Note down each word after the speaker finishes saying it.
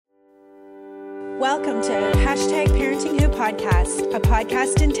Welcome to #ParentingWho podcast, a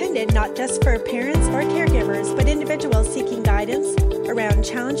podcast intended not just for parents or caregivers, but individuals seeking guidance around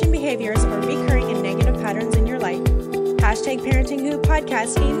challenging behaviors or recurring and negative patterns in your life. #ParentingWho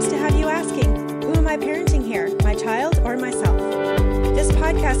podcast aims to have you asking, who am I parenting here, my child or myself? This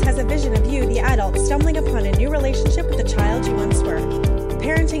podcast has a vision of you, the adult, stumbling upon a new relationship with the child you once were.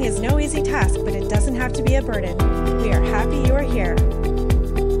 Parenting is no easy task, but it doesn't have to be a burden. We are happy you are here.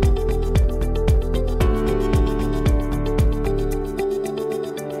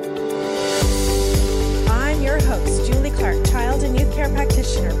 I'm your host, Julie Clark, child and youth care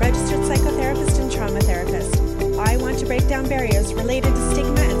practitioner, registered psychotherapist and trauma therapist. I want to break down barriers related to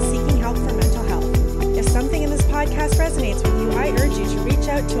stigma and seeking help for mental health. If something in this podcast resonates with you, I urge you to reach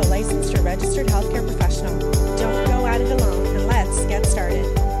out to a licensed or registered healthcare professional. Don't go at it alone, and let's get started.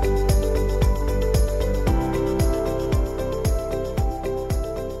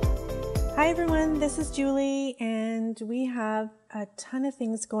 Hi everyone, this is Julie, and we have a ton of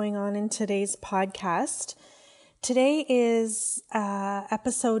things going on in today's podcast. Today is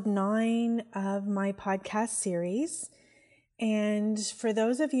episode 9 of my podcast series. And for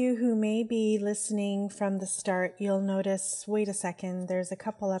those of you who may be listening from the start, you'll notice, wait a second, there's a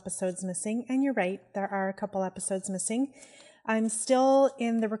couple episodes missing. And you're right, there are a couple episodes missing. I'm still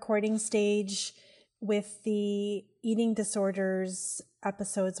in the recording stage with the eating disorders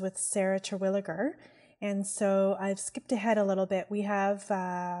episodes with Sarah Terwilliger. And so I've skipped ahead a little bit. We have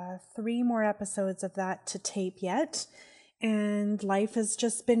 3 more episodes of that to tape yet. And life has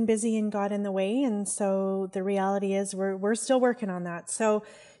just been busy and got in the way. And so the reality is we're still working on that. So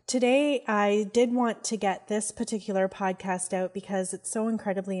today I did want to get this particular podcast out because it's so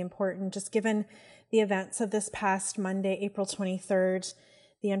incredibly important, just given the events of this past Monday, April 23rd,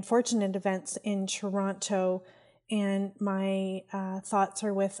 the unfortunate events in Toronto. And my thoughts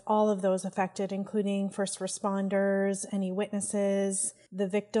are with all of those affected, including first responders, any witnesses, the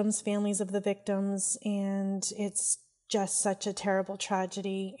victims, families of the victims. And it's just such a terrible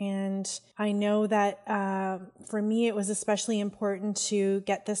tragedy. And I know that for me, it was especially important to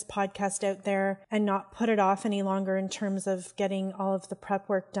get this podcast out there and not put it off any longer in terms of getting all of the prep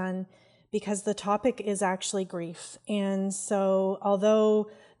work done, because the topic is actually grief. And so although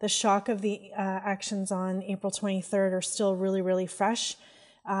the shock of the actions on April 23rd are still really, really fresh,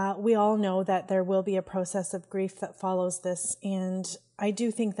 we all know that there will be a process of grief that follows this. And I do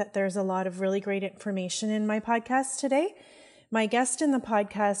think that there's a lot of really great information in my podcast today. My guest in the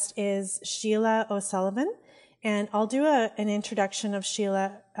podcast is Sheila O'Sullivan, and I'll do an introduction of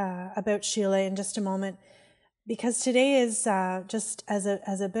Sheila, about Sheila in just a moment, because today is just as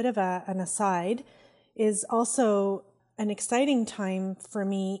a bit of an aside, is also an exciting time for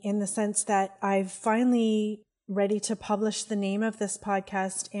me in the sense that I've finally ready to publish the name of this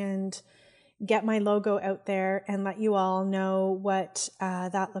podcast and get my logo out there and let you all know what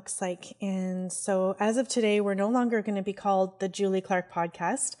that looks like. And so as of today, we're no longer going to be called the Julie Clark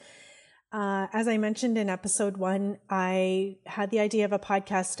Podcast. As I mentioned in episode 1, I had the idea of a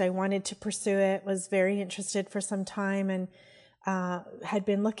podcast. I wanted to pursue it, was very interested for some time, and had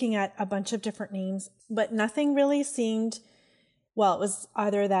been looking at a bunch of different names, but nothing really seemed, well, it was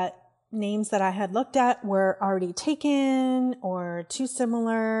either that names that I had looked at were already taken or too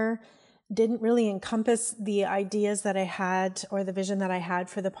similar, didn't really encompass the ideas that I had or the vision that I had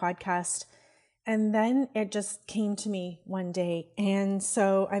for the podcast. And then it just came to me one day. And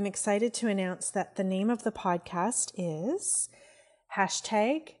so I'm excited to announce that the name of the podcast is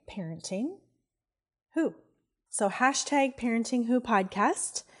 #ParentingWho. So #ParentingWho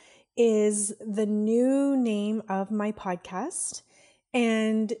podcast is the new name of my podcast.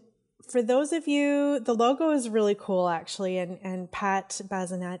 And for those of you, the logo is really cool actually. And Pat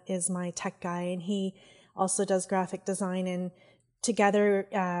Bazinet is my tech guy, and he also does graphic design. And together,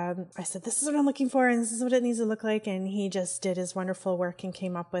 I said, this is what I'm looking for, and this is what it needs to look like. And he just did his wonderful work and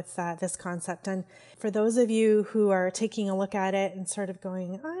came up with this concept. And for those of you who are taking a look at it and sort of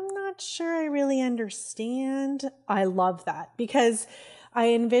going, I'm not sure I really understand, I love that, because I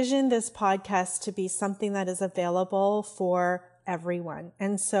envision this podcast to be something that is available for everyone.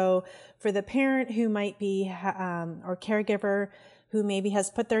 And so for the parent who might be, or caregiver who maybe has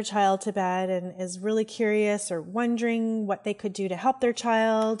put their child to bed and is really curious or wondering what they could do to help their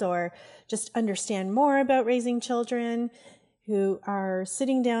child or just understand more about raising children, who are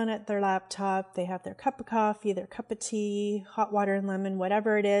sitting down at their laptop, they have their cup of coffee, their cup of tea, hot water and lemon,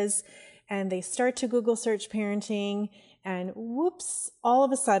 whatever it is, and they start to Google search parenting, and whoops, all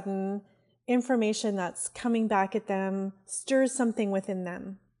of a sudden, information that's coming back at them stirs something within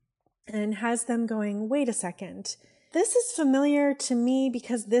them and has them going, wait a second, this is familiar to me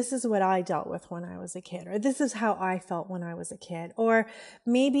because this is what I dealt with when I was a kid, or this is how I felt when I was a kid, or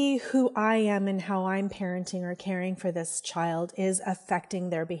maybe who I am and how I'm parenting or caring for this child is affecting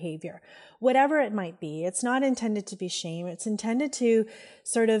their behavior. Whatever it might be, it's not intended to be shame. It's intended to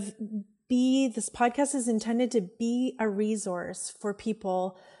sort of this podcast is intended to be a resource for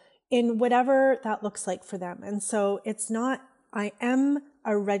people in whatever that looks like for them. And so it's not, I am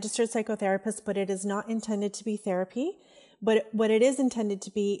a registered psychotherapist, but it is not intended to be therapy. But what it is intended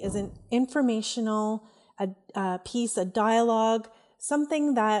to be is an informational piece, a dialogue,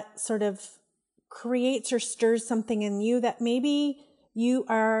 something that sort of creates or stirs something in you that maybe you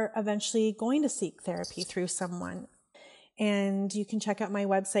are eventually going to seek therapy through someone. And you can check out my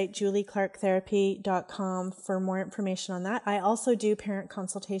website, julieclarktherapy.com, for more information on that. I also do parent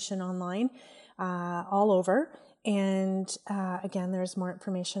consultation online all over. And again, there's more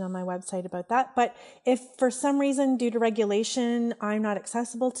information on my website about that. But if for some reason, due to regulation, I'm not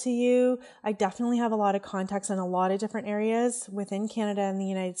accessible to you, I definitely have a lot of contacts in a lot of different areas within Canada and the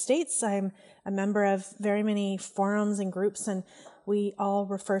United States. I'm a member of very many forums and groups, and we all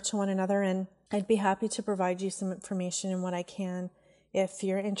refer to one another. And I'd be happy to provide you some information in what I can if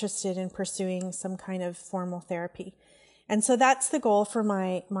you're interested in pursuing some kind of formal therapy. And so that's the goal for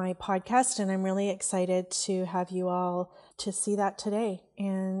my podcast, and I'm really excited to have you all to see that today.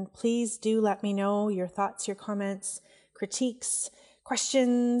 And please do let me know your thoughts, your comments, critiques,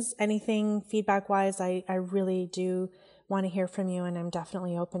 questions, anything feedback-wise. I really do want to hear from you, and I'm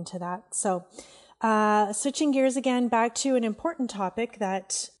definitely open to that. So switching gears again back to an important topic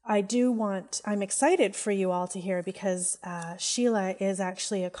that I'm excited for you all to hear, because Sheila is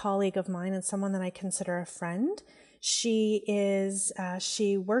actually a colleague of mine and someone that I consider a friend. She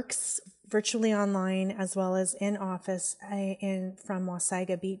works virtually online as well as in office from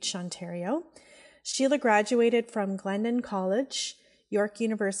Wasaga Beach, Ontario. Sheila graduated from Glendon College, York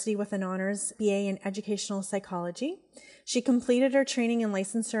University, with an honors BA in educational psychology. She completed her training and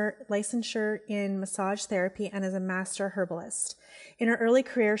licensure in massage therapy and is a master herbalist. In her early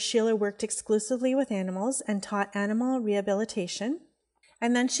career, Sheila worked exclusively with animals and taught animal rehabilitation.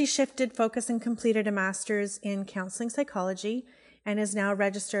 And then she shifted focus and completed a master's in counseling psychology and is now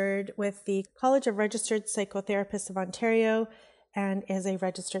registered with the College of Registered Psychotherapists of Ontario and is a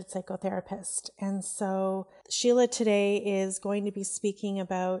registered psychotherapist. And so Sheila today is going to be speaking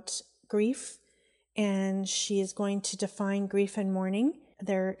about grief, and she is going to define grief and mourning.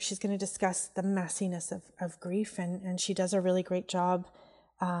 She's going to discuss the messiness of grief, and she does a really great job.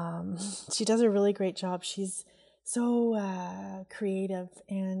 She's so creative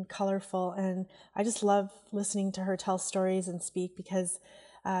and colorful, and I just love listening to her tell stories and speak, because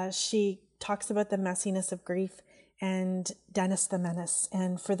she talks about the messiness of grief and Dennis the Menace.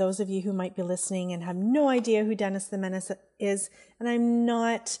 And for those of you who might be listening and have no idea who Dennis the Menace is, and I'm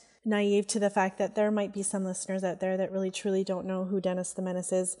not naive to the fact that there might be some listeners out there that really truly don't know who Dennis the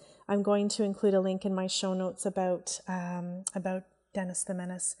Menace is, I'm going to include a link in my show notes about Dennis the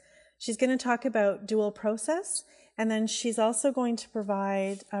Menace. She's going to talk about dual process, and then she's also going to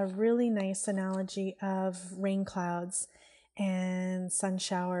provide a really nice analogy of rain clouds and sun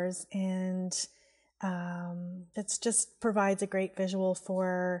showers, and it just provides a great visual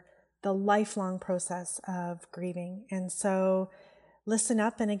for the lifelong process of grieving. And so listen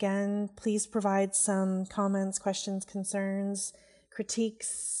up, and again, please provide some comments, questions, concerns,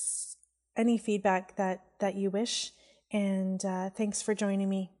 critiques, any feedback that you wish. And thanks for joining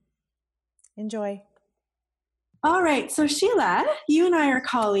me. Enjoy. All right. So Sheila, you and I are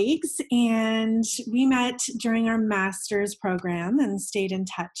colleagues, and we met during our master's program and stayed in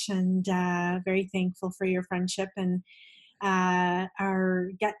touch, and very thankful for your friendship and our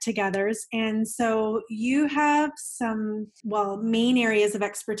get-togethers. And so you have some, main areas of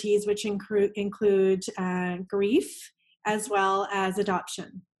expertise, which include grief as well as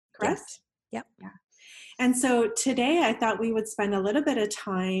adoption, correct? Yes. Yep. Yeah. And so today I thought we would spend a little bit of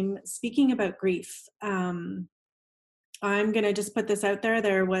time speaking about grief. I'm going to just put this out there.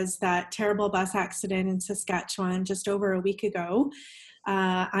 There was that terrible bus accident in Saskatchewan just over a week ago.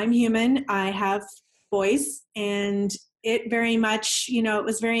 I'm human. I have boys, and it very much, it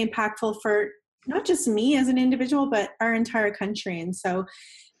was very impactful for not just me as an individual, but our entire country. And so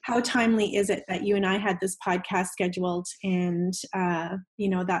how timely is it that you and I had this podcast scheduled, and,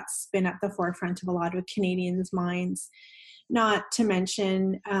 that's been at the forefront of a lot of Canadians' minds, not to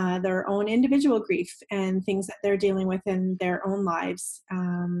mention their own individual grief and things that they're dealing with in their own lives,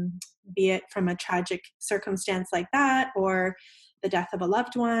 be it from a tragic circumstance like that, or the death of a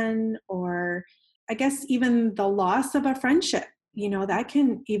loved one, or I guess even the loss of a friendship, that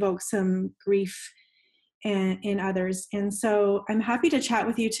can evoke some grief and in others. And so I'm happy to chat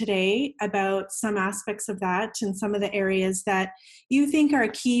with you today about some aspects of that and some of the areas that you think are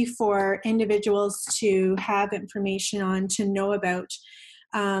key for individuals to have information on, to know about.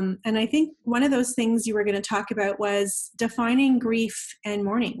 And I think one of those things you were going to talk about was defining grief and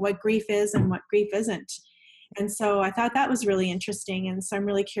mourning, what grief is and what grief isn't. And so I thought that was really interesting. And so I'm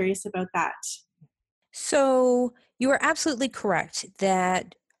really curious about that. So you are absolutely correct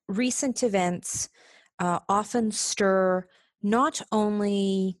that recent events often stir not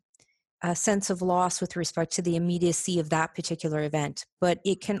only a sense of loss with respect to the immediacy of that particular event, but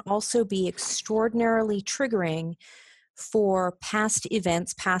it can also be extraordinarily triggering for past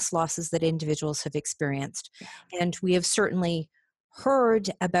events, past losses that individuals have experienced. And we have certainly heard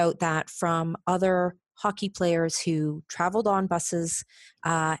about that from other hockey players who traveled on buses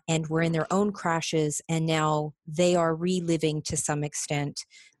and were in their own crashes, and now they are reliving to some extent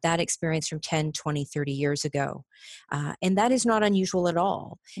that experience from 10, 20, 30 years ago. And that is not unusual at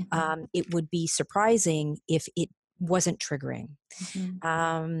all. It would be surprising if it wasn't triggering.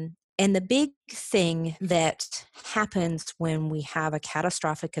 And the big thing that happens when we have a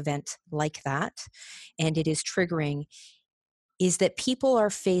catastrophic event like that, and it is triggering, is that people are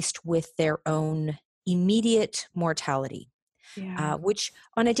faced with their own immediate mortality, which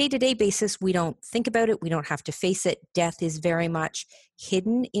on a day-to-day basis, we don't think about it. We don't have to face it. Death is very much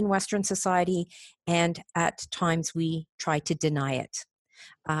hidden in Western society, and at times we try to deny it.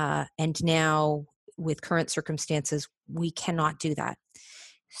 And now, with current circumstances, we cannot do that.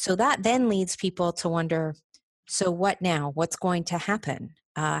 So that then leads people to wonder, so what now? What's going to happen?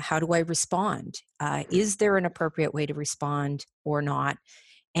 How do I respond? Is there an appropriate way to respond or not?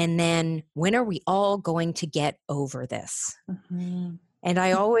 And then when are we all going to get over this? And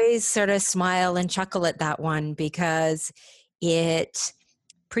I always sort of smile and chuckle at that one because it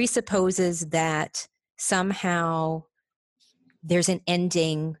presupposes that somehow there's an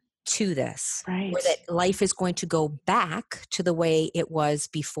ending to this, Right. or that life is going to go back to the way it was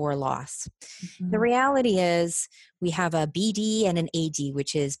before loss. The reality is we have a BD and an AD,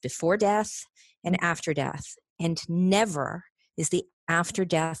 which is before death and after death. And never is the after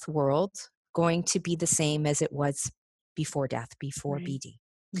death world going to be the same as it was before death, before BD.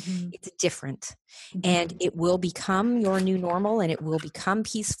 It's different, and it will become your new normal, and it will become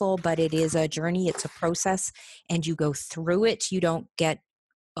peaceful, but it is a journey, it's a process, and you go through it, you don't get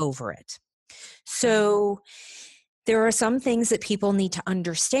over it. So there are some things that people need to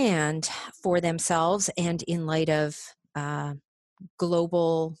understand for themselves, and in light of the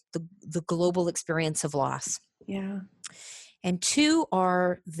global experience of loss. And two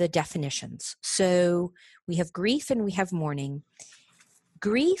are the definitions. So we have grief and we have mourning.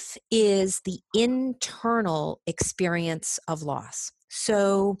 Grief is the internal experience of loss.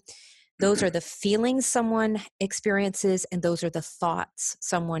 So those are the feelings someone experiences, and those are the thoughts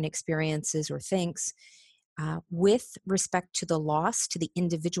someone experiences or thinks with respect to the loss, to the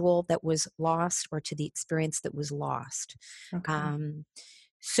individual that was lost, or to the experience that was lost.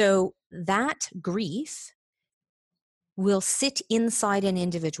 So that grief will sit inside an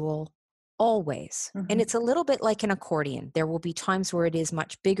individual always. And it's a little bit like an accordion. There will be times where it is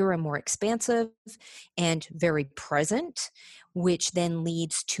much bigger and more expansive and very present, which then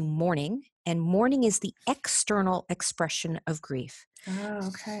leads to mourning. And mourning is the external expression of grief.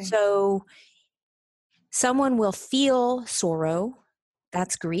 So someone will feel sorrow,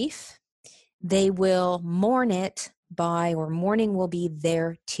 that's grief. They will mourn it by, or mourning will be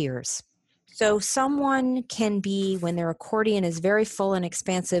their tears. So someone can be, when their accordion is very full and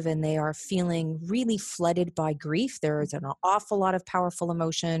expansive and they are feeling really flooded by grief, there is an awful lot of powerful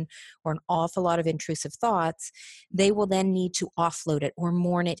emotion or an awful lot of intrusive thoughts, they will then need to offload it or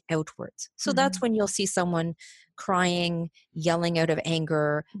mourn it outwards. So that's when you'll see someone crying, yelling out of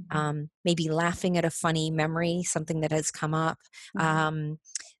anger, maybe laughing at a funny memory, something that has come up.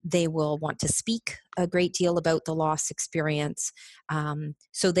 They will want to speak a great deal about the loss experience.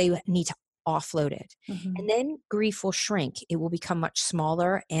 So they need to offload it. And then grief will shrink. It will become much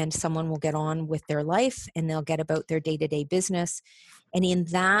smaller, and someone will get on with their life and they'll get about their day-to-day business. And in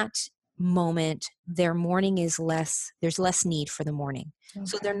that moment, their mourning is less, there's less need for the mourning.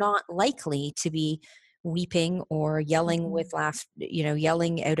 So they're not likely to be weeping or yelling with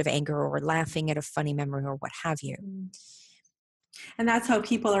yelling out of anger or laughing at a funny memory or what have you. And that's how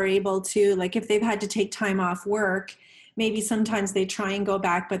people are able to, like, if they've had to take time off work, maybe sometimes they try and go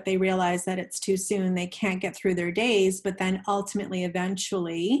back, but they realize that it's too soon. They can't get through their days, but then ultimately,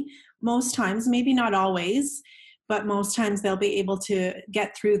 eventually, most times, maybe not always, but most times they'll be able to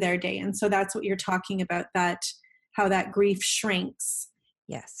get through their day. And so that's what you're talking about, that how that grief shrinks.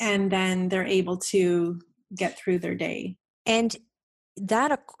 Yes. And then they're able to get through their day. And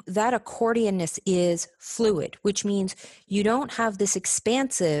that accordionness is fluid, which means you don't have this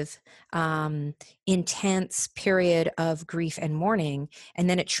expansive, intense period of grief and mourning, and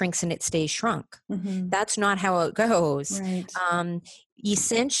then it shrinks and it stays shrunk. Mm-hmm. That's not how it goes. Right.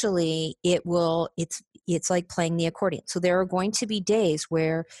 Essentially, it's like playing the accordion. So there are going to be days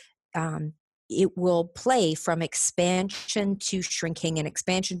where it will play from expansion to shrinking and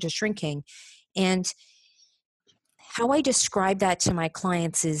expansion to shrinking. And how I describe that to my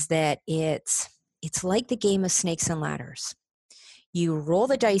clients is that it's like the game of snakes and ladders. You roll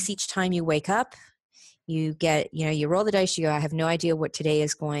the dice each time you wake up. You roll the dice, you go, I have no idea what today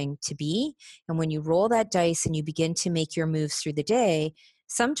is going to be. And when you roll that dice and you begin to make your moves through the day,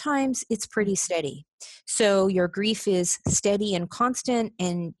 sometimes it's pretty steady. So your grief is steady and constant,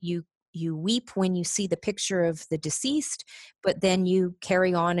 and you weep when you see the picture of the deceased, but then you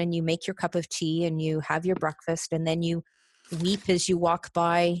carry on and you make your cup of tea and you have your breakfast, and then you weep as you walk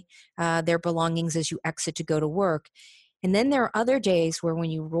by their belongings as you exit to go to work. And then there are other days where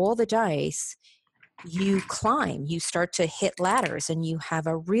when you roll the dice, you climb, you start to hit ladders, and you have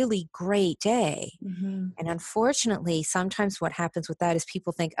a really great day. Mm-hmm. And unfortunately, sometimes what happens with that is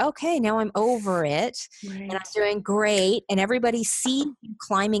people think, okay, now I'm over it, Right. and I'm doing great, and everybody sees you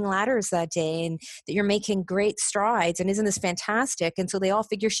climbing ladders that day and that you're making great strides, and isn't this fantastic? And so they all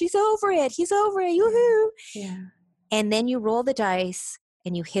figure, she's over it, he's over it, yoo-hoo. Yeah. And then you roll the dice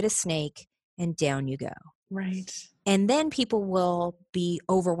and you hit a snake and down you go. Right. And then people will be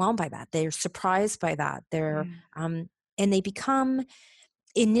overwhelmed by that. They're surprised by that. And they become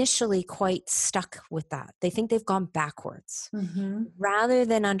initially quite stuck with that. They think they've gone backwards, Mm-hmm. rather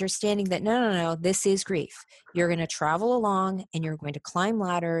than understanding that no, this is grief. You're going to travel along and you're going to climb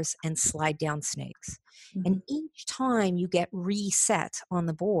ladders and slide down snakes. Mm-hmm. And each time you get reset on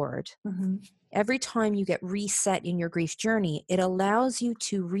the board, Mm-hmm. every time you get reset in your grief journey, it allows you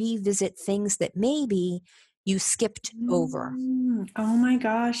to revisit things that maybe you skipped over. Oh my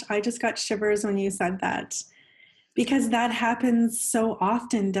gosh, I just got shivers when you said that, because that happens so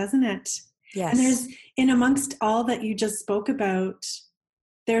often, doesn't it? Yes. And there's, in amongst all that you just spoke about,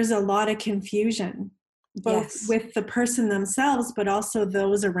 there's a lot of confusion, both with the person themselves, but also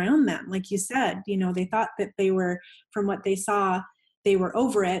those around them. Like you said, they thought that they were, from what they saw, they were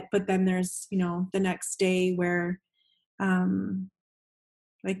over it, but then there's, the next day where,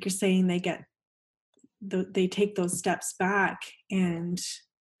 like you're saying, they take those steps back, and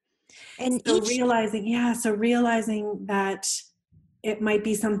realizing that it might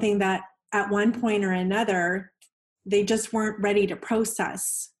be something that at one point or another they just weren't ready to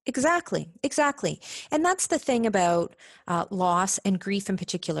process. Exactly. And that's the thing about loss and grief in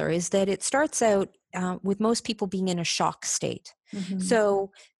particular, is that it starts out with most people being in a shock state. Mm-hmm. So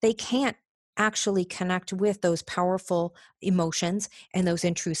they can't actually connect with those powerful emotions and those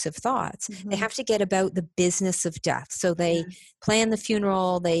intrusive thoughts. Mm-hmm. They have to get about the business of death. So they plan the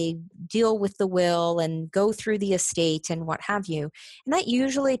funeral, they deal with the will and go through the estate and what have you. And that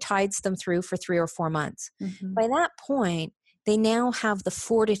usually tides them through for 3 or 4 months. Mm-hmm. By that point, they now have the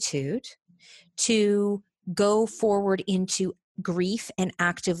fortitude to go forward into grief and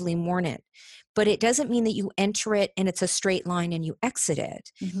actively mourn it. But it doesn't mean that you enter it and it's a straight line and you exit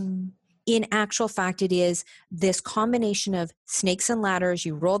it. Mm-hmm. In actual fact, it is this combination of snakes and ladders.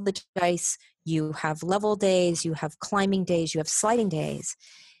 You roll the dice, you have level days, you have climbing days, you have sliding days.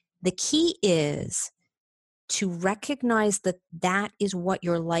 The key is to recognize that that is what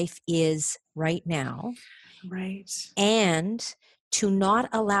your life is right now. Right. And to not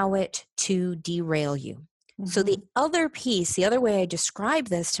allow it to derail you. Mm-hmm. So the other piece, the other way I describe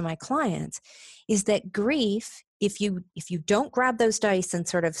this to my clients is that grief, if you don't grab those dice and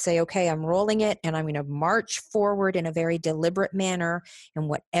sort of say, okay, I'm rolling it and I'm going to march forward in a very deliberate manner, and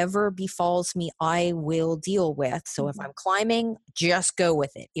whatever befalls me, I will deal with. So if I'm climbing, just go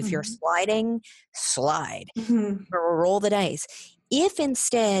with it. If you're sliding, slide. Or roll the dice. If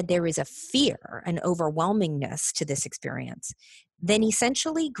instead there is a fear, an overwhelmingness to this experience, then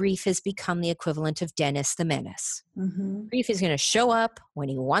essentially grief has become the equivalent of Dennis the Menace. Mm-hmm. Grief is going to show up when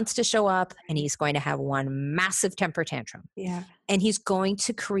he wants to show up, and he's going to have one massive temper tantrum. Yeah. And he's going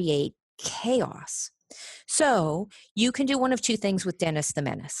to create chaos. So you can do one of two things with Dennis the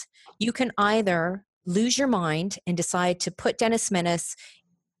Menace. You can either lose your mind and decide to put Dennis Menace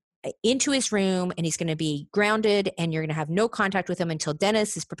into his room, and he's going to be grounded, and you're going to have no contact with him until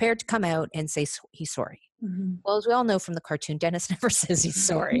Dennis is prepared to come out and say he's sorry. Mm-hmm. Well, as we all know from the cartoon, Dennis never says he's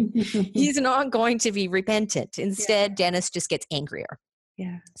sorry. He's not going to be repentant. Instead, Dennis just gets angrier.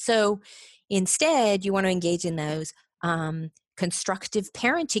 Yeah. So instead, you want to engage in those constructive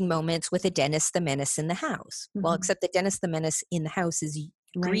parenting moments with a Dennis the Menace in the house. Well, except that Dennis the Menace in the house is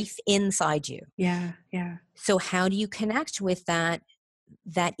grief inside you. Yeah. Yeah. So how do you connect with that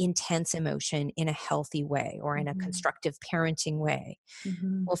intense emotion in a healthy way or in a constructive parenting way?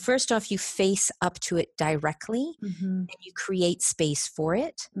 Well, first off, you face up to it directly and you create space for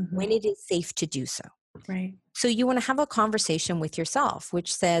it when it is safe to do so. Right. So you want to have a conversation with yourself,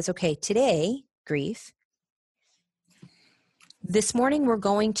 which says, okay, today, grief, this morning we're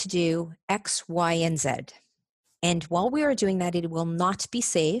going to do X, Y, and Z. And while we are doing that, it will not be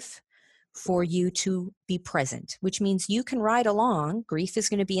safe for you to be present, which means you can ride along. Grief is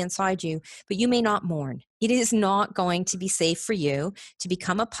going to be inside you, but you may not mourn. It is not going to be safe for you to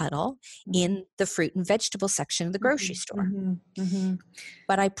become a puddle in the fruit and vegetable section of the grocery store.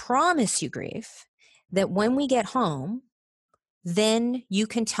 But I promise you, grief, that when we get home, then you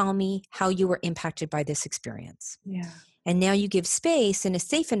can tell me how you were impacted by this experience. Yeah. And now you give space in a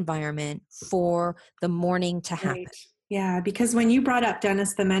safe environment for the mourning to happen. Right. Yeah, because when you brought up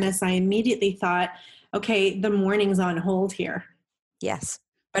Dennis the Menace, I immediately thought, okay, the mourning's on hold here. Yes,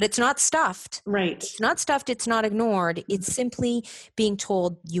 but it's not stuffed. Right. It's not stuffed. It's not ignored. It's simply being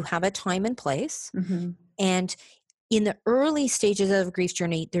told you have a time and place. And in the early stages of a grief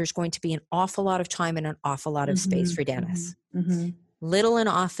journey, there's going to be an awful lot of time and an awful lot of space for Dennis. Little and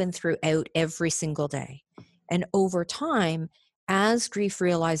often throughout every single day. And over time, as grief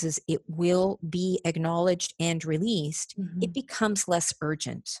realizes it will be acknowledged and released, it becomes less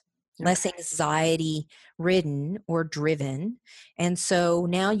urgent, less anxiety ridden or driven. And so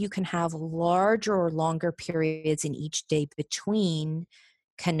now you can have larger or longer periods in each day between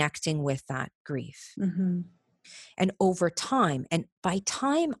connecting with that grief. And over time, and by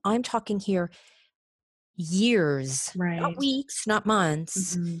time, I'm talking here years, not weeks, not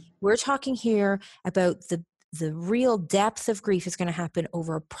months. We're talking here about the real depth of grief is going to happen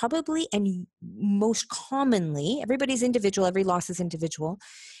over probably and most commonly, everybody's individual, every loss is individual,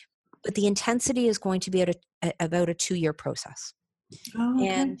 but the intensity is going to be at about a 2-year process.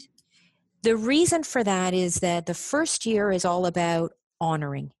 And the reason for that is that the first year is all about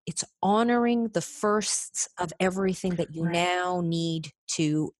honoring. It's honoring the firsts of everything that you now need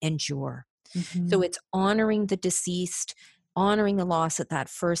to endure. So it's honoring the deceased, honoring the loss at that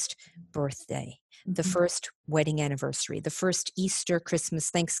first birthday, the first wedding anniversary, the first Easter, Christmas,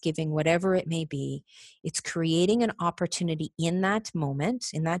 Thanksgiving, whatever it may be. It's creating an opportunity in that moment,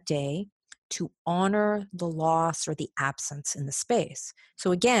 in that day, to honor the loss or the absence in the space.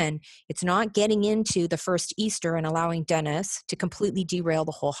 So again, it's not getting into the first Easter and allowing Dennis to completely derail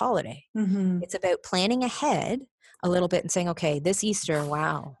the whole holiday. It's about planning ahead a little bit and saying, okay, this Easter,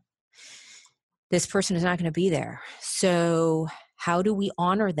 wow, this person is not going to be there. So how do we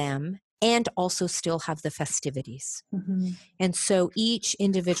honor them and also still have the festivities? And so each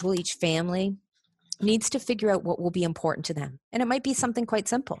individual, each family needs to figure out what will be important to them. And it might be something quite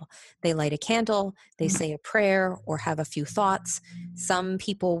simple. They light a candle, they say a prayer or have a few thoughts. Some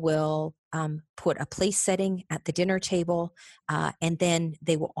people will put a place setting at the dinner table, and then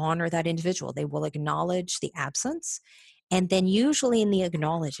they will honor that individual. They will acknowledge the absence. And then usually in the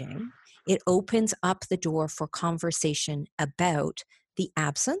acknowledging, it opens up the door for conversation about the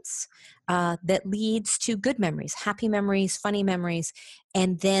absence that leads to good memories, happy memories, funny memories,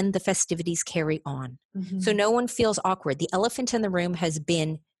 and then the festivities carry on. So no one feels awkward. The elephant in the room has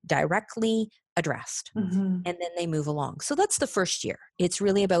been directly addressed, and then they move along. So that's the first year. It's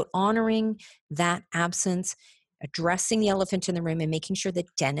really about honoring that absence, addressing the elephant in the room, and making sure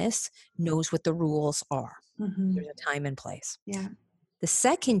that Dennis knows what the rules are. There's a time and place. Yeah. The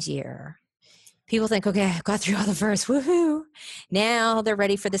second year, people think, okay, I got through all the first, woohoo. Now they're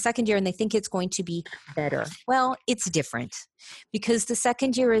ready for the second year and they think it's going to be better. Well, it's different because the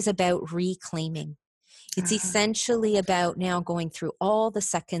second year is about reclaiming. It's essentially about now going through all the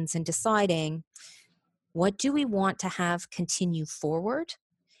seconds and deciding what do we want to have continue forward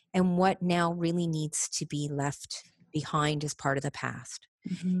and what now really needs to be left behind as part of the past.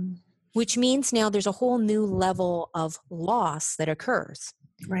 Which means now there's a whole new level of loss that occurs.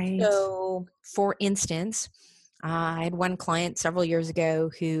 Right. So, for instance, I had one client several years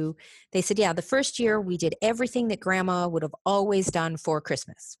ago who they said, yeah, the first year we did everything that grandma would have always done for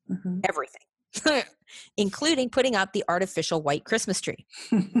Christmas. Everything, including putting up the artificial white Christmas tree.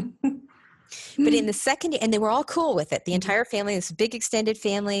 But in the second, and they were all cool with it. The entire family, this big extended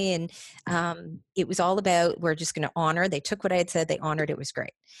family. And it was all about, we're just going to honor. They took what I had said, they honored, it was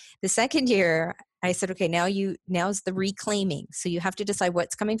great. The second year, I said, okay, now's the reclaiming. So you have to decide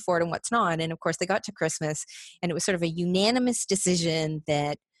what's coming forward and what's not. And of course they got to Christmas and it was sort of a unanimous decision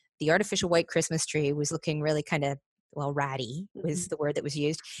that the artificial white Christmas tree was looking really kind of well, ratty was Mhm. the word that was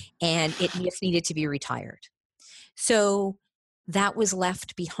used, and it just needed to be retired. So that was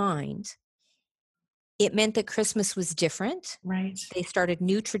left behind. It meant that Christmas was different. Right. They started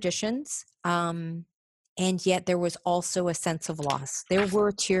new traditions. And yet there was also a sense of loss. There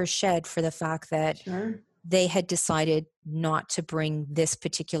were tears shed for the fact that Sure. they had decided not to bring this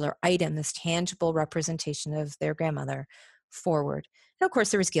particular item, this tangible representation of their grandmother, forward. And of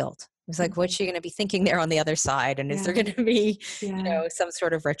course, there was guilt. It was like, what's she going to be thinking there on the other side? And is there Yeah. going to be, Yeah. some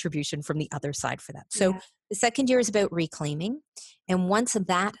sort of retribution from the other side for that? So Yeah. the second year is about reclaiming. And once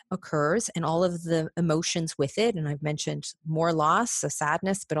that occurs and all of the emotions with it, and I've mentioned more loss, a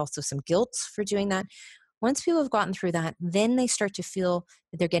sadness, but also some guilt for doing that. Once people have gotten through that, then they start to feel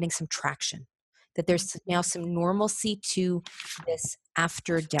that they're getting some traction, that there's now some normalcy to this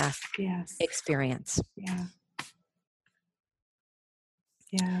after death Yes. experience. Yeah.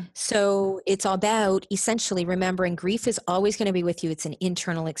 Yeah. So it's about essentially remembering grief is always going to be with you. It's an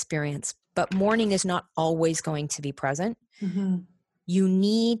internal experience, but mourning is not always going to be present. Mm-hmm. You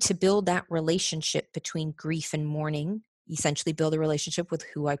need to build that relationship between grief and mourning, essentially build a relationship with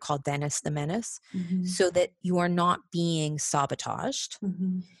who I call Dennis the Menace, Mm-hmm. so that you are not being sabotaged,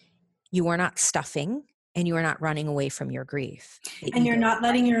 Mm-hmm. you are not stuffing, and you are not running away from your grief. The And you're ego. not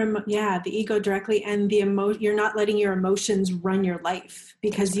letting the ego directly, and you're not letting your emotions run your life,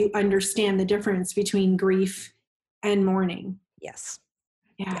 because you understand the difference between grief and mourning. Yes.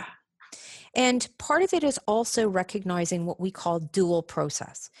 Yeah. And part of it is also recognizing what we call dual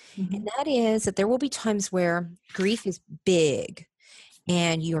process. Mm-hmm. And that is that there will be times where grief is big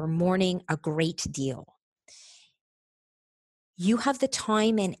and you're mourning a great deal. You have the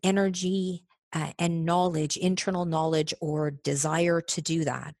time and energy and knowledge, internal knowledge or desire to do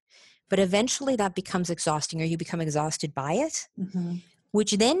that. But eventually that becomes exhausting, or you become exhausted by it, Mm-hmm.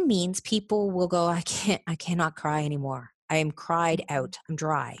 which then means people will go, I cannot cry anymore. I am cried out. I'm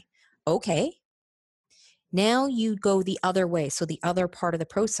dry. Okay. Now you go the other way. So the other part of the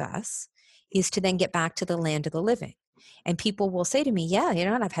process is to then get back to the land of the living. And people will say to me, yeah, you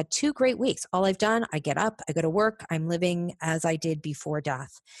know what? I've had 2 great weeks. All I've done, I get up, I go to work, I'm living as I did before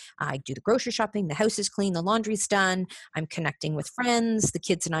death. I do the grocery shopping, the house is clean, the laundry's done, I'm connecting with friends, the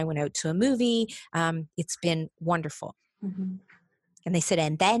kids and I went out to a movie. It's been wonderful. Mm-hmm. And they said,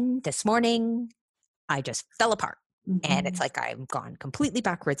 and then this morning, I just fell apart. Mm-hmm. And it's like I've gone completely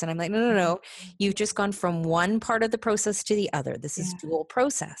backwards. And I'm like, no. You've just gone from one part of the process to the other. This is dual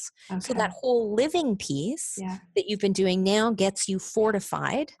process. Okay. So that whole living piece that you've been doing now gets you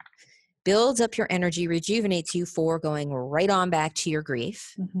fortified, builds up your energy, rejuvenates you for going right on back to your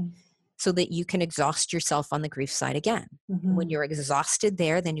grief, Mm-hmm. so that you can exhaust yourself on the grief side again. Mm-hmm. When you're exhausted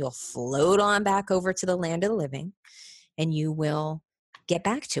there, then you'll float on back over to the land of the living and you will get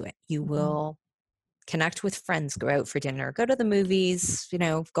back to it. You will connect with friends, go out for dinner, go to the movies,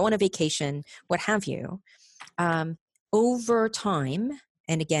 go on a vacation, what have you. Over time,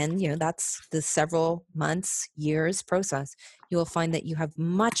 and again, that's the several months, years process, you will find that you have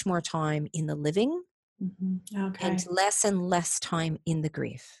much more time in the living and less time in the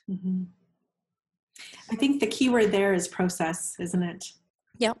grief. Mm-hmm. I think the key word there is process, isn't it?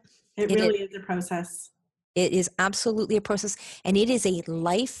 Yep. It really is a process. It is absolutely a process, and it is a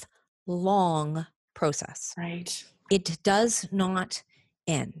lifelong process. Right. It does not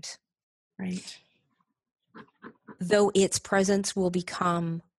end. Right. Though its presence will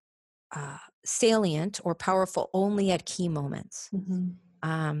become salient or powerful only at key moments.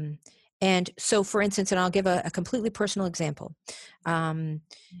 Mm-hmm. And so, for instance, and I'll give a completely personal example.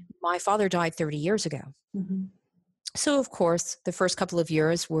 My father died 30 years ago. Mm-hmm. So, of course, the first couple of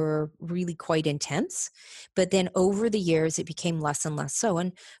years were really quite intense, but then over the years, it became less and less so.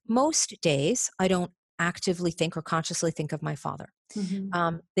 And most days, I don't actively think or consciously think of my father.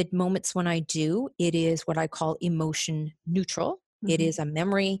 Mm-hmm. The moments when I do, it is what I call emotion neutral. Mm-hmm. It is a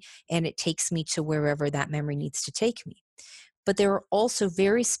memory, and it takes me to wherever that memory needs to take me. But there are also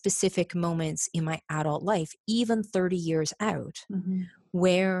very specific moments in my adult life, even 30 years out, Mm-hmm.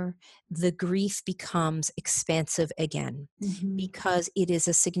 where the grief becomes expansive again, Mm-hmm. because it is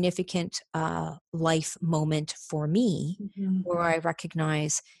a significant life moment for me, Mm-hmm. where I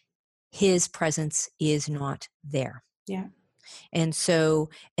recognize his presence is not there. Yeah. And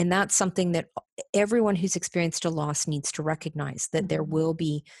that's something that everyone who's experienced a loss needs to recognize, that there will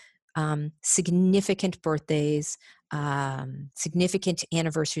be significant birthdays, significant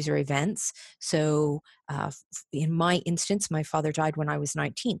anniversaries or events. So in my instance, my father died when I was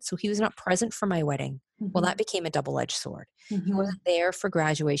 19. So he was not present for my wedding. Well, that became a double-edged sword. He wasn't there for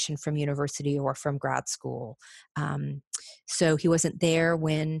graduation from university or from grad school. So he wasn't there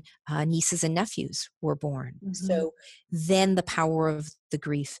when nieces and nephews were born. So then the power of the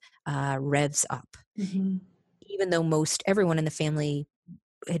grief revs up. Even though everyone in the family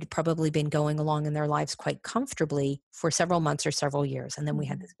had probably been going along in their lives quite comfortably for several months or several years. And then we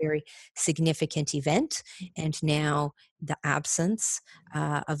had this very significant event. And now the absence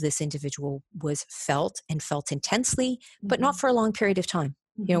of this individual was felt intensely, but not for a long period of time.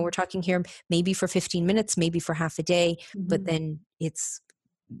 You know, we're talking here maybe for 15 minutes, maybe for half a day, but then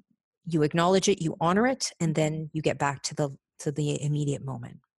you acknowledge it, you honor it, and then you get back to the immediate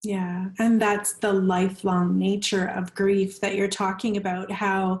moment. Yeah. And that's the lifelong nature of grief that you're talking about.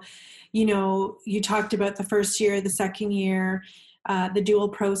 How, you know, you talked about the first year, the second year, the dual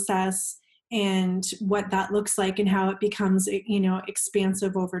process, and what that looks like and how it becomes, you know,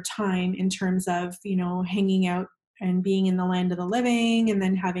 expansive over time in terms of, you know, hanging out and being in the land of the living and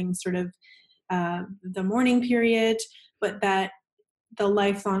then having sort of the mourning period, but that the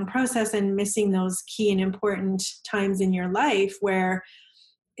lifelong process and missing those key and important times in your life where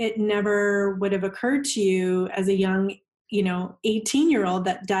it never would have occurred to you as a young, you know, 18-year-old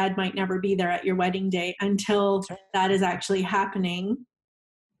that dad might never be there at your wedding day until that is actually happening.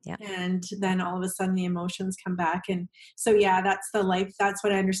 Yeah. And then all of a sudden the emotions come back. And so, yeah, that's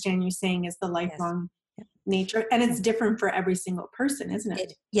what I understand you saying is the lifelong nature. And it's different for every single person, isn't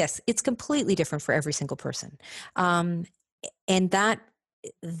it? Yes, it's completely different for every single person. And that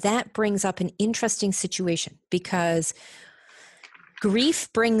brings up an interesting situation because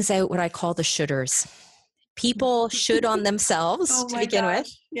grief brings out what I call the shoulders. People should on themselves to begin with,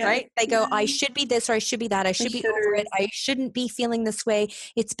 right? They go, I should be this or I should be that. I should be over it. I shouldn't be feeling this way.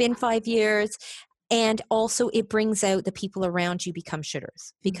 It's been 5 years. And also it brings out the people around you become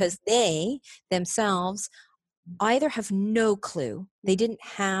shoulders because they themselves either have no clue, they didn't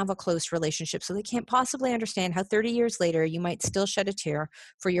have a close relationship, so they can't possibly understand how 30 years later you might still shed a tear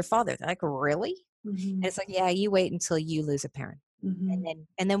for your father. They're like, really? And it's like, yeah, you wait until you lose a parent.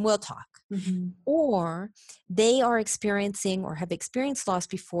 And then we'll talk. Or they are experiencing or have experienced loss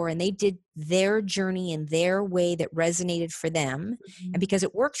before and they did their journey in their way that resonated for them. And because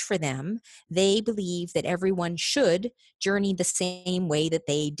it worked for them, they believe that everyone should journey the same way that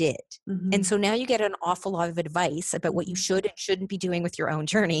they did. And so now you get an awful lot of advice about what you should and shouldn't be doing with your own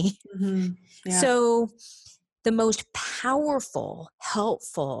journey. So the most powerful,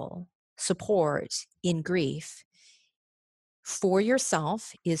 helpful support in grief for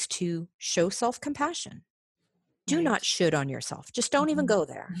yourself is to show self-compassion. Do not should on yourself. Just don't even go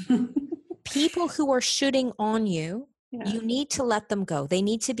there. People who are shoulding on you, you need to let them go. They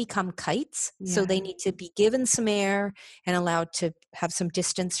need to become kites. So they need to be given some air and allowed to have some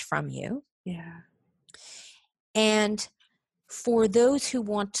distance from you. And for those who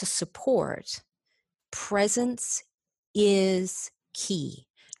want to support, presence is key.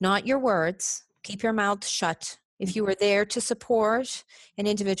 Not your words. Keep your mouth shut. If you are there to support an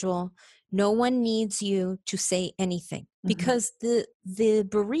individual, no one needs you to say anything because the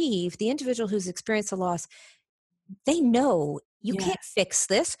bereaved, the individual who's experienced a loss, they know you can't fix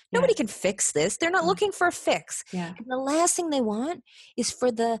this. Nobody can fix this. They're not looking for a fix. And the last thing they want is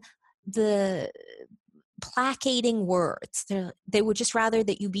for the placating words. They would just rather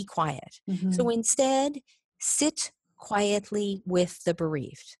that you be quiet. So instead, sit quietly with the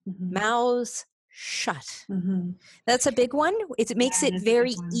bereaved. Mouths shut. That's a big one. It makes it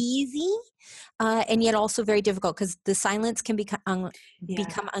very easy and yet also very difficult because the silence can become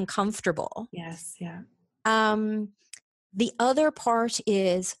uncomfortable. The other part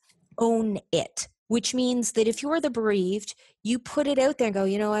is own it, which means that if you're the bereaved, you put it out there and go,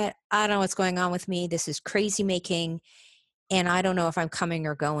 you know what? I don't know what's going on with me. This is crazy making, and I don't know if I'm coming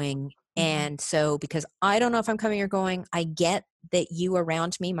or going. And so because I don't know if I'm coming or going, I get that you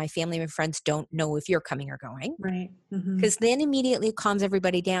around me, my family and friends don't know if you're coming or going. Because then immediately it calms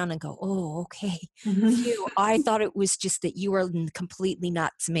everybody down and go, oh, okay. Phew, I thought it was just that you were completely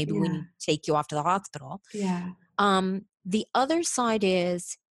nuts. Maybe we need to take you off to the hospital. The other side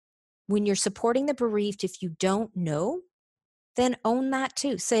is when you're supporting the bereaved, if you don't know, then own that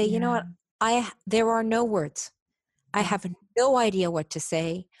too. Say, you know what? There are no words. I have no idea what to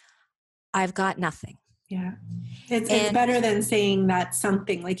say. I've got nothing. It's better than saying that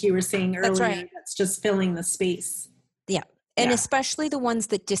something like you were saying earlier that's just filling the space. And especially the ones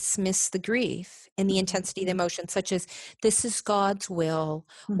that dismiss the grief and the Mhm. intensity of the emotion, such as this is God's will,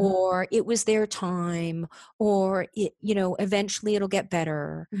 Mhm. or it was their time, or it, eventually it'll get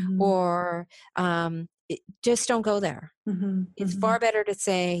better, Mhm. or just don't go there. Mhm. It's Mhm. far better to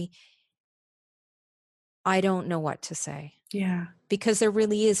say, I don't know what to say, Yeah. because there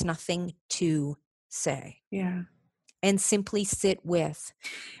really is nothing to say, Yeah. and simply sit with.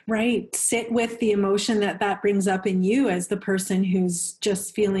 Right. Sit with the emotion that brings up in you as the person who's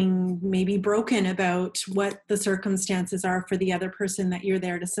just feeling maybe broken about what the circumstances are for the other person that you're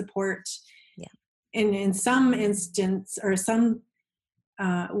there to support. Yeah. And in some instance or some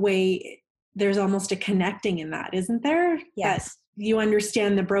way, there's almost a connecting in that, isn't there? That Yes. you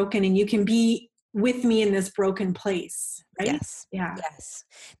understand the broken and you can be with me in this broken place, right? Yes. Yeah. Yes.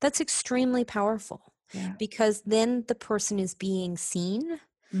 That's extremely powerful, Yeah. because then the person is being seen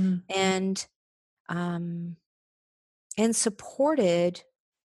Mm. and um, and supported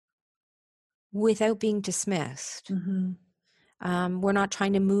without being dismissed. Mhm. We're not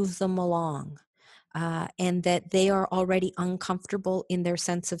trying to move them along, and that they are already uncomfortable in their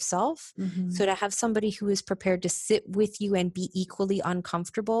sense of self. Mhm. So to have somebody who is prepared to sit with you and be equally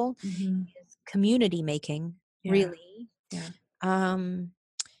uncomfortable Mhm. is community making, Yeah. really. Yeah.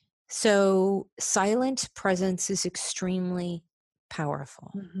 So silent presence is extremely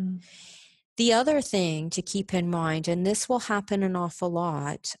powerful. Mhm. The other thing to keep in mind, and this will happen an awful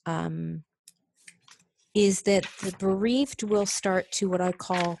lot, is that the bereaved will start to what I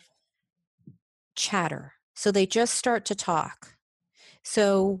call chatter. So they just start to talk.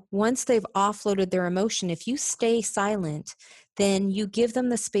 So once they've offloaded their emotion, if you stay silent, then you give them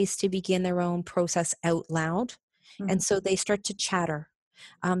the space to begin their own process out loud. Mhm. And so they start to chatter.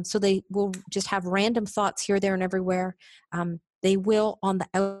 So they will just have random thoughts here, there, and everywhere. They will, on the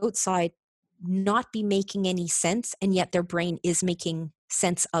outside, not be making any sense, and yet their brain is making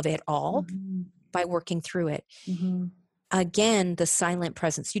sense of it all Mhm. by working through it. Mhm. Again, the silent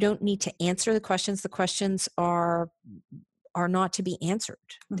presence. You don't need to answer the questions. The questions are not to be answered.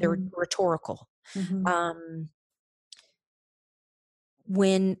 They're Mhm. rhetorical. Mhm. Um,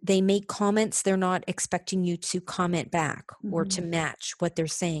 when they make comments, they're not expecting you to comment back or to Mhm. match what they're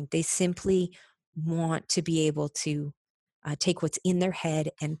saying. They simply want to be able to take what's in their head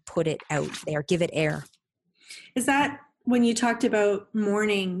and put it out there, give it air. Is that when you talked about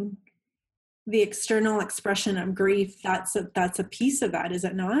mourning, the external expression of grief? That's a piece of that, is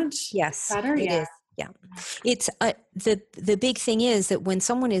it not? Yes, Better, it yeah. is. Yeah, it's the big thing is that when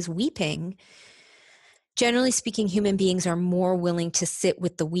someone is weeping, generally speaking, human beings are more willing to sit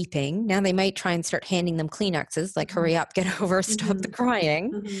with the weeping. Now they might try and start handing them Kleenexes, like hurry up, get over, stop the Mhm.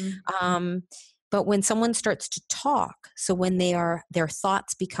 crying. Mhm. Um, but when someone starts to talk, so when their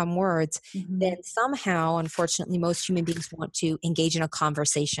thoughts become words, then Mhm. somehow, unfortunately, most human beings want to engage in a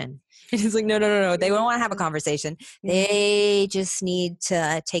conversation. And it's like, no, no, no, no. They don't want to have a conversation. Yeah. They just need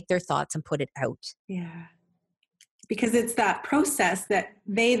to take their thoughts and put it out. Yeah. Because it's that process that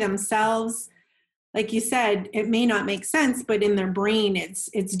they themselves, like you said, it may not make sense, but in their brain it's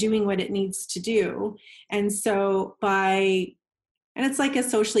doing what it needs to do. And so and it's like a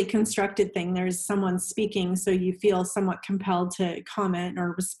socially constructed thing. There's someone speaking, so you feel somewhat compelled to comment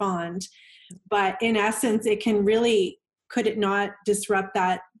or respond. But in essence, could it not disrupt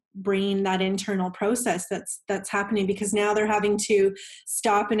that brain, that internal process that's happening? Because now they're having to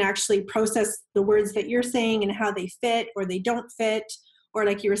stop and actually process the words that you're saying and how they fit or they don't fit. Or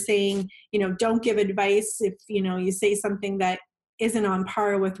like you were saying, don't give advice if, you say something that isn't on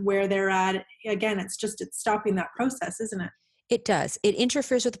par with where they're at. Again, it's stopping that process, isn't it? It does. It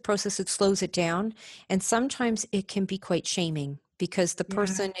interferes with the process, it slows it down. And sometimes it can be quite shaming because the Yeah.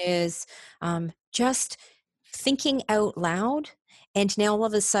 person is just thinking out loud. And now all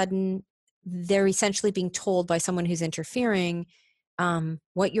of a sudden, they're essentially being told by someone who's interfering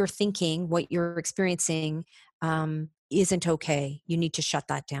what you're thinking, what you're experiencing isn't okay. You need to shut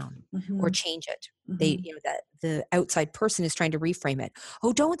that down or Mm-hmm. change it. Mm-hmm. That the outside person is trying to reframe it.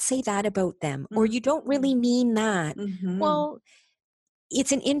 Oh, don't say that about them, or you don't Mm-hmm. really mean that. Mm-hmm. Well,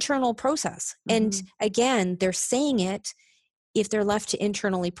 it's an internal process. And Mm-hmm. again, they're saying it. If they're left to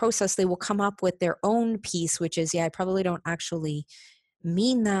internally process, they will come up with their own piece, which is, yeah, I probably don't actually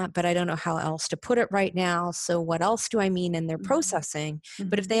mean that, but I don't know how else to put it right now. So what else do I mean? And they're processing.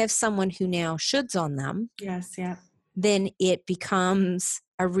 But if Mm-hmm. they have someone who now shoulds on them, Yes. Yeah. then it becomes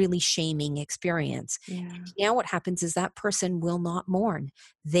a really shaming experience. Yeah. Now what happens is that person will not mourn.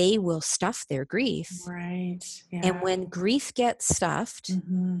 They will stuff their grief. Right. And Yeah. when grief gets stuffed,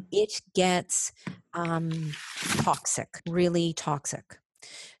 Mm-hmm. it gets toxic, really toxic.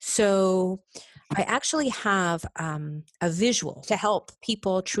 So I actually have a visual to help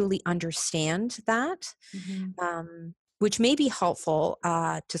people truly understand that, which may be helpful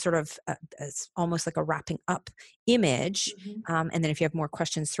to sort of as almost like a wrapping up image. And then if you have more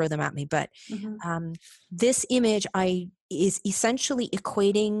questions, throw them at me. But this image is essentially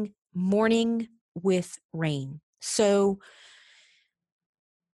equating morning with rain. So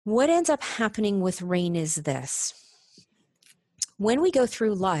what ends up happening with rain is this. When we go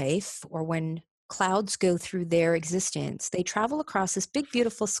through life, or when clouds go through their existence, they travel across this big,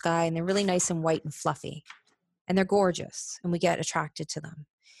 beautiful sky, and they're really nice and white and fluffy, and they're gorgeous, and we get attracted to them.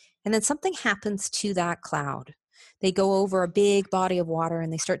 And then something happens to that cloud. They go over a big body of water,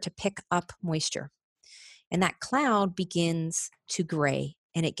 and they start to pick up moisture. And that cloud begins to gray,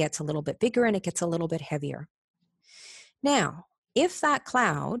 and it gets a little bit bigger, and it gets a little bit heavier. Now, if that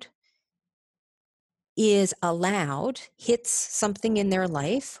cloud is allowed, hits something in their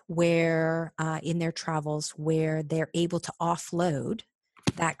life where, in their travels, where they're able to offload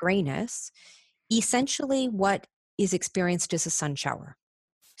that grayness, essentially what is experienced is a sun shower.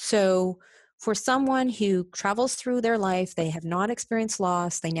 So for someone who travels through their life, they have not experienced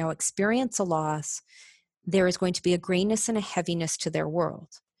loss, they now experience a loss, there is going to be a grayness and a heaviness to their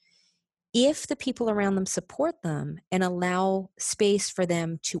world. If the people around them support them and allow space for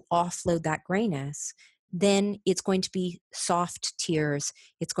them to offload that grayness, then it's going to be soft tears.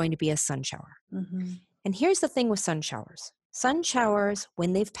 It's going to be a sun shower. And here's the thing with sun showers. Sun showers,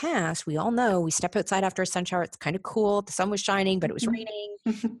 when they've passed, we all know we step outside after a sun shower. It's kind of cool. The sun was shining, but it was raining.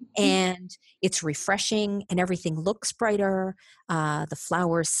 And it's refreshing, and everything looks brighter. The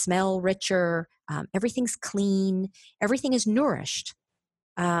flowers smell richer. Everything's clean. Everything is nourished.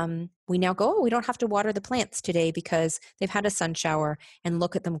 We now go, oh, we don't have to water the plants today because they've had a sun shower, and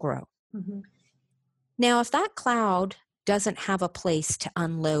look at them grow. Now, if that cloud doesn't have a place to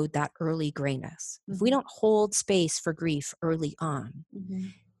unload that early grayness, if we don't hold space for grief early on,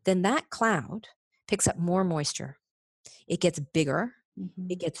 then that cloud picks up more moisture. It gets bigger,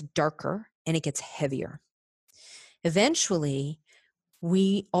 it gets darker, and it gets heavier. Eventually,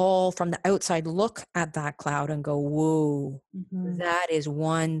 we all from the outside look at that cloud and go, whoa, that is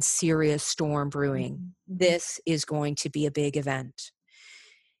one serious storm brewing. This is going to be a big event.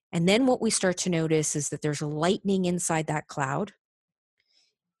 And then what we start to notice is that there's lightning inside that cloud,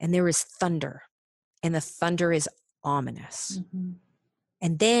 and there is thunder, and the thunder is ominous.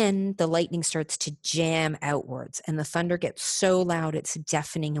 And then the lightning starts to jam outwards, and the thunder gets so loud it's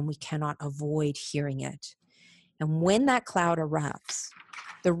deafening, and we cannot avoid hearing it. And when that cloud erupts,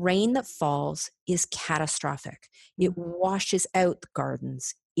 the rain that falls is catastrophic. It washes out the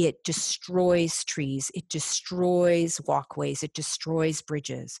gardens. It destroys trees. It destroys walkways. It destroys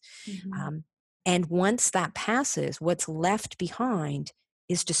bridges. And once that passes, what's left behind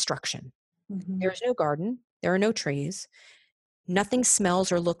is destruction. There's no garden. There are no trees. Nothing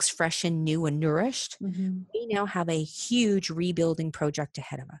smells or looks fresh and new and nourished. We now have a huge rebuilding project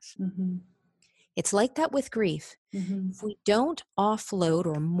ahead of us. It's like that with grief. If we don't offload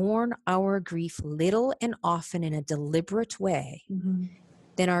or mourn our grief little and often in a deliberate way,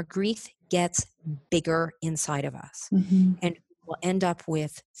 then our grief gets bigger inside of us. And we'll end up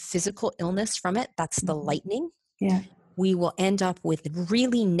with physical illness from it. That's the lightning. We will end up with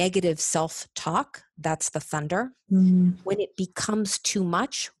really negative self-talk. That's the thunder. When it becomes too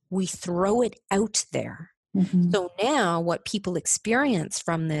much, we throw it out there. So now what people experience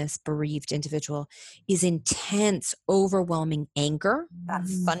from this bereaved individual is intense, overwhelming anger, that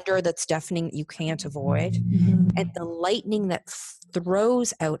thunder that's deafening that you can't avoid, and the lightning that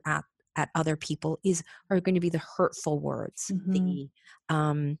throws out at other people are going to be the hurtful words,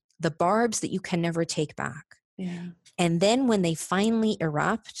 the barbs that you can never take back. And then when they finally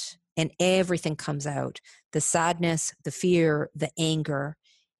erupt and everything comes out, the sadness, the fear, the anger,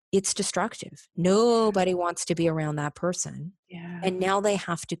 it's destructive. Nobody wants to be around that person. And now they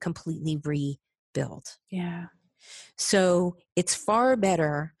have to completely rebuild. So it's far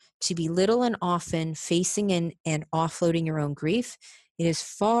better to be little and often facing and offloading your own grief. It is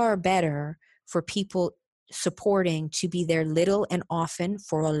far better for people supporting to be there little and often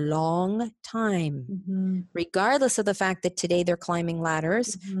for a long time. Regardless of the fact that today they're climbing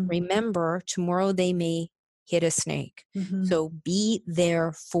ladders, remember, tomorrow they may hit a snake. So be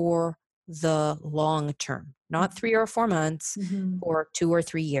there for the long term, not 3 or 4 months or 2 or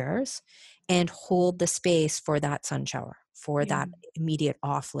 3 years, and hold the space for that sun shower, for that immediate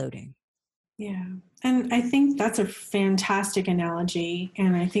offloading. And I think that's a fantastic analogy,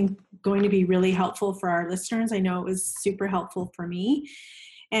 and I think going to be really helpful for our listeners. I know it was super helpful for me.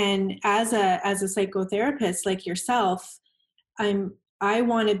 And as a psychotherapist like yourself, I'm I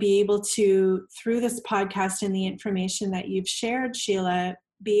want to be able to, through this podcast and the information that you've shared, Sheila,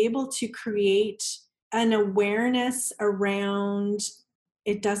 be able to create an awareness around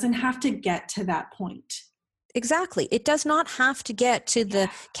it doesn't have to get to that point. Exactly. It does not have to get to the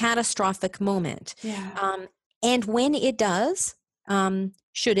catastrophic moment. Yeah. And when it does,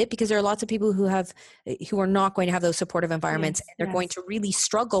 should it, because there are lots of people who are not going to have those supportive environments. Yes, And they're going to really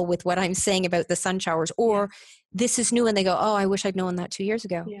struggle with what I'm saying about the sun showers, or this is new and they go, oh, I wish I'd known that 2 years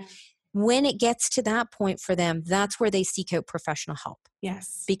ago. Yeah. When it gets to that point for them, that's where they seek out professional help.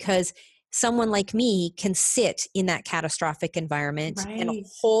 Yes. Because someone like me can sit in that catastrophic environment and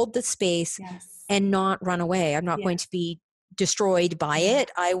hold the space and not run away. I'm not going to be destroyed by it.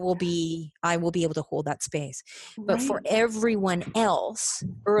 I will be able to hold that space. But for everyone else,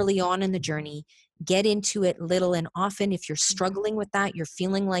 early on in the journey, get into it little and often. If you're struggling with that, you're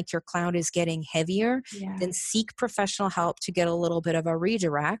feeling like your cloud is getting heavier, then seek professional help to get a little bit of a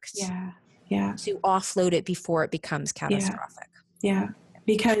redirect to offload it before it becomes catastrophic.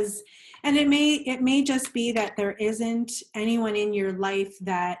 Because, and it may just be that there isn't anyone in your life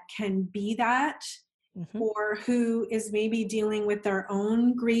that can be that, or who is maybe dealing with their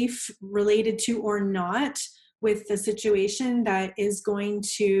own grief related to or not with the situation, that is going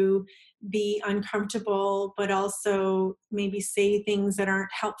to be uncomfortable, but also maybe say things that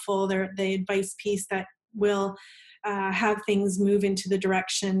aren't helpful. They're the advice piece that will have things move into the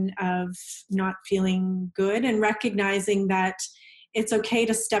direction of not feeling good, and recognizing that it's okay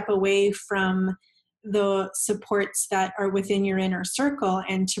to step away from the supports that are within your inner circle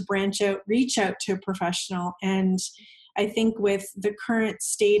and to branch out, reach out to a professional. And I think with the current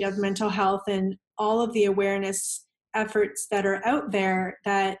state of mental health and all of the awareness efforts that are out there,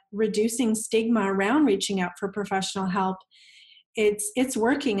 that reducing stigma around reaching out for professional help, it's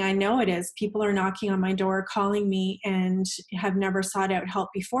working. I know it is. People are knocking on my door, calling me, and have never sought out help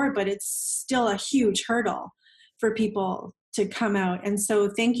before, but it's still a huge hurdle for people to come out. And so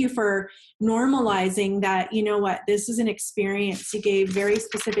thank you for normalizing that. You know what, this is an experience. You gave very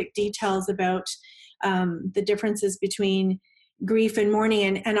specific details about the differences between grief and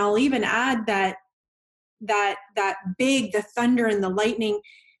mourning. And I'll even add that the thunder and the lightning,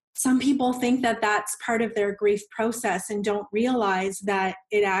 some people think that that's part of their grief process and don't realize that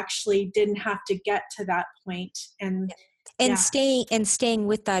it actually didn't have to get to that point. And staying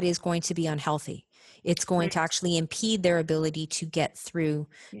with that is going to be unhealthy. It's going to actually impede their ability to get through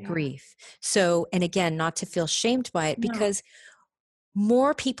grief. So, and again, not to feel shamed by it, because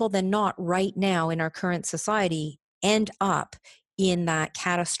more people than not right now in our current society end up in that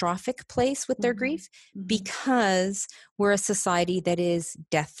catastrophic place with their grief, because we're a society that is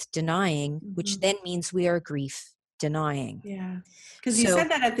death denying, which then means we are grief denying. Because you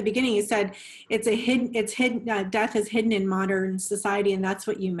said that at the beginning. You said it's hidden. Death is hidden in modern society, and that's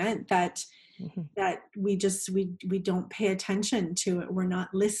what you meant. That we don't pay attention to it. We're not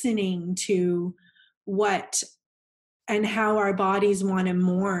listening to what and how our bodies want to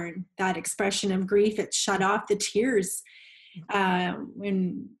mourn that expression of grief. It's shut off the tears.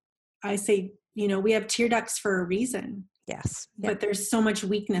 When I say, we have tear ducts for a reason. Yes. But there's so much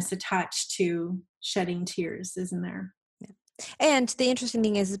weakness attached to shedding tears, isn't there? And the interesting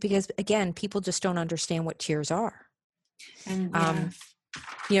thing is because, again, people just don't understand what tears are. And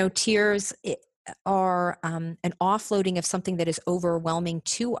tears are an offloading of something that is overwhelming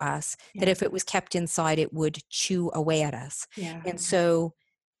to us, that if it was kept inside, it would chew away at us. And so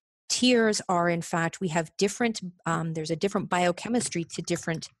tears are, in fact, we have different, there's a different biochemistry to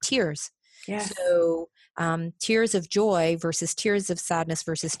different tears. So tears of joy versus tears of sadness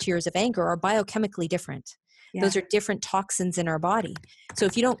versus tears of anger are biochemically different. Those are different toxins in our body. So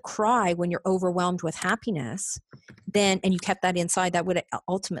if you don't cry when you're overwhelmed with happiness, and you kept that inside, that would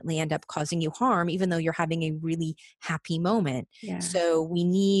ultimately end up causing you harm, even though you're having a really happy moment. So we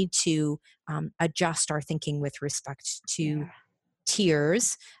need to adjust our thinking with respect to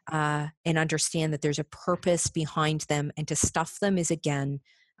tears, and understand that there's a purpose behind them, and to stuff them is, again,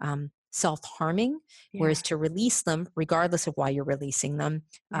 self-harming, whereas to release them, regardless of why you're releasing them,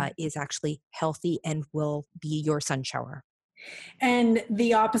 is actually healthy and will be your sun shower. And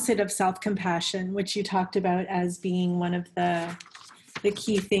the opposite of self-compassion, which you talked about as being one of the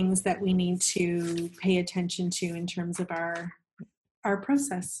key things that we need to pay attention to in terms of our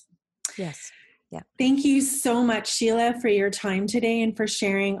process. Yes. Thank you so much, Sheila, for your time today and for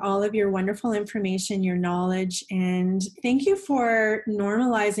sharing all of your wonderful information, your knowledge. And thank you for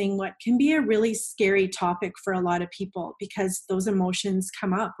normalizing what can be a really scary topic for a lot of people, because those emotions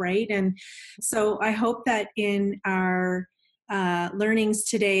come up, right? And so I hope that in our learnings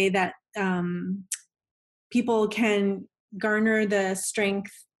today that people can garner the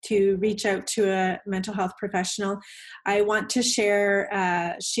strength to reach out to a mental health professional, I want to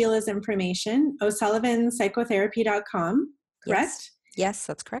share Sheila's information, o'sullivanpsychotherapy.com, correct? Yes,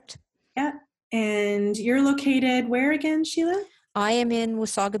 that's correct. Yeah. And you're located where again, Sheila? I am in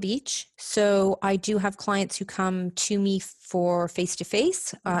Wasaga Beach, so I do have clients who come to me for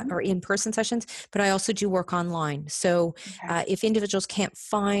face-to-face or in-person sessions, but I also do work online. So if individuals can't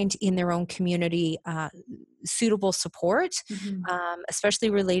find in their own community suitable support, especially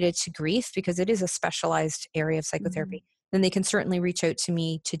related to grief, because it is a specialized area of psychotherapy, then they can certainly reach out to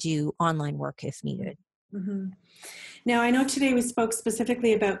me to do online work if needed. Now, I know today we spoke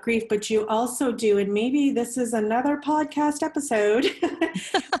specifically about grief, but you also do, and maybe this is another podcast episode.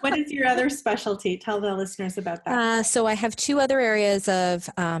 What is your other specialty? Tell the listeners about that. So I have two other areas of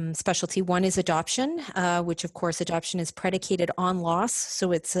specialty. One is adoption, which of course adoption is predicated on loss.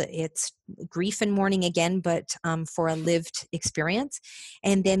 So it's grief and mourning again, but for a lived experience.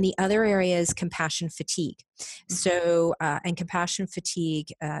 And then the other area is compassion fatigue. So, and compassion fatigue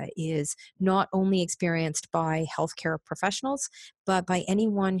is not only experienced by healthcare professionals, but by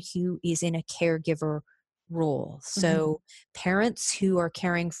anyone who is in a caregiver role. So parents who are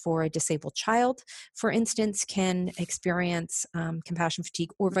caring for a disabled child, for instance, can experience compassion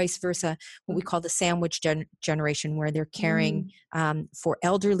fatigue, or vice versa, what we call the sandwich generation, where they're caring for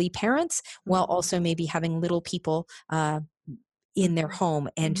elderly parents while also maybe having little people in their home,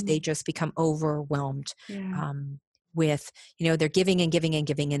 and they just become overwhelmed with, they're giving and giving and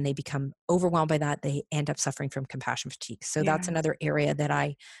giving, and they become overwhelmed by that. They end up suffering from compassion fatigue. So that's another area that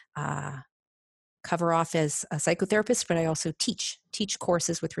I cover off as a psychotherapist, but I also teach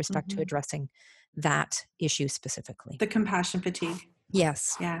courses with respect to addressing that issue specifically. The compassion fatigue.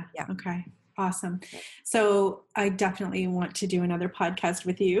 Yes. Yeah. Okay. Awesome. So I definitely want to do another podcast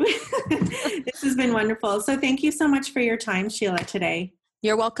with you. This has been wonderful. So thank you so much for your time, Sheila, today.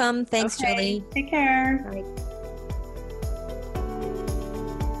 You're welcome. Thanks, Julie. Take care. Bye.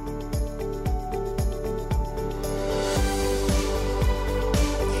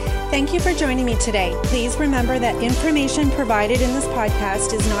 Thank you for joining me today. Please remember that information provided in this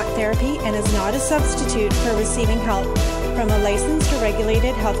podcast is not therapy and is not a substitute for receiving help from a licensed or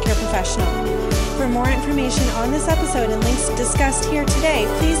regulated healthcare professional. For more information on this episode and links discussed here today,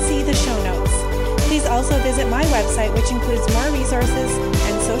 please see the show notes. Please also visit my website, which includes more resources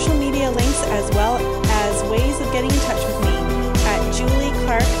and social media links, as well as ways of getting in touch with me at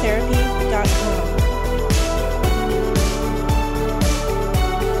julieclarktherapy.com.